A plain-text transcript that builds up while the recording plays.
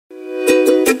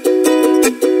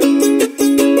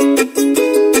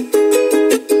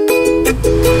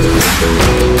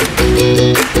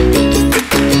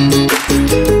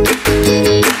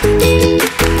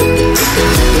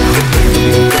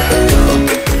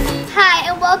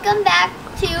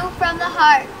from the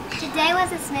heart. Today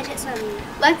was a midget swim meet.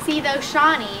 Let's see those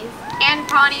Shawnees and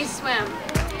Pawnees swim.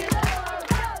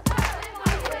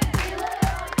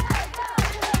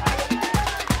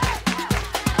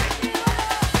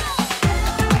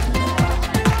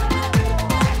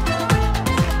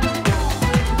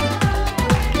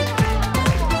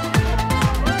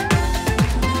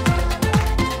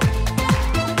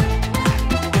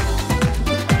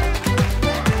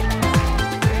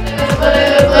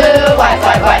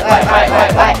 White.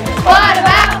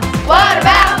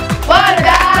 What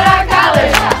about our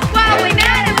colors? Well, we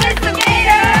met him with some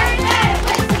gators,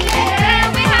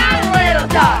 and we had a little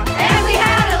talk,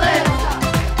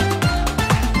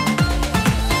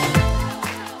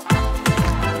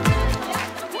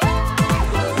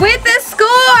 With a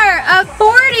score of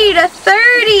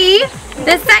 40-30,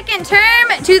 the second term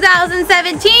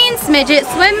 2017 Smidget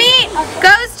Swim Meet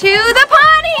goes to the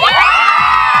Pawnees!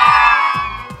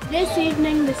 This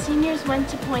evening, the seniors went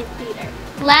to Point Theater.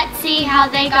 Let's see how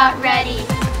they got ready.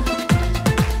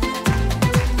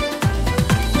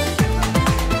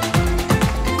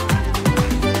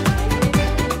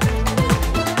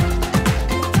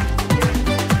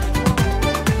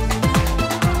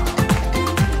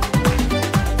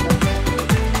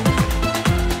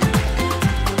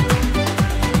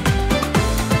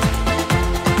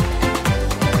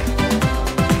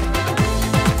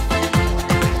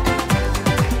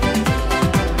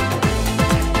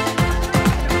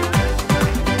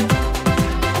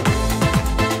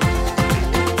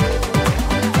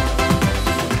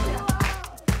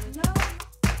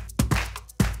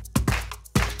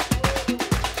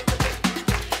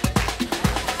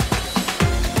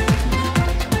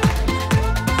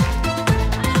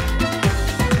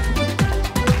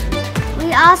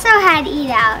 We also had Eat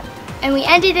Out, and we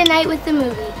ended the night with the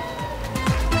movie.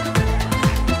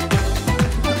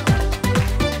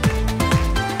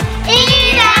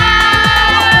 Eat Out!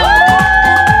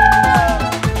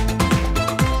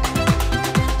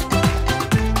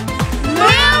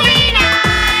 Movie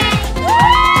night!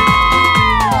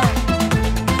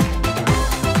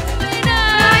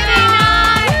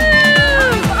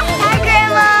 Hi,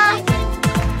 Grandma!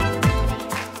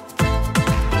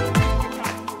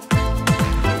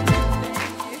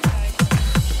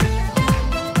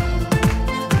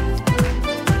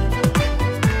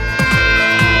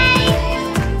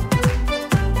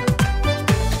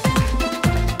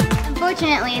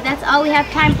 Unfortunately, that's all we have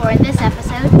time for in this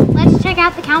episode. Let's check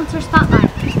out the counselor spotlight.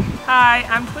 Hi,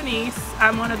 I'm Quinice.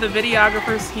 I'm one of the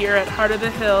videographers here at Heart of the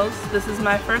Hills. This is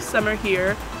my first summer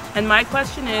here, and my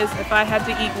question is, if I had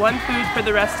to eat one food for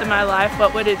the rest of my life,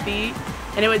 what would it be?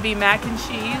 And it would be mac and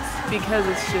cheese, because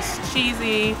it's just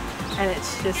cheesy and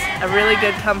it's just a really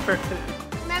good comfort food.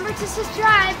 Remember to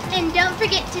subscribe and don't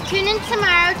forget to tune in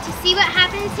tomorrow to see what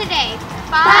happens today.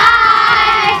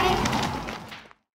 Bye!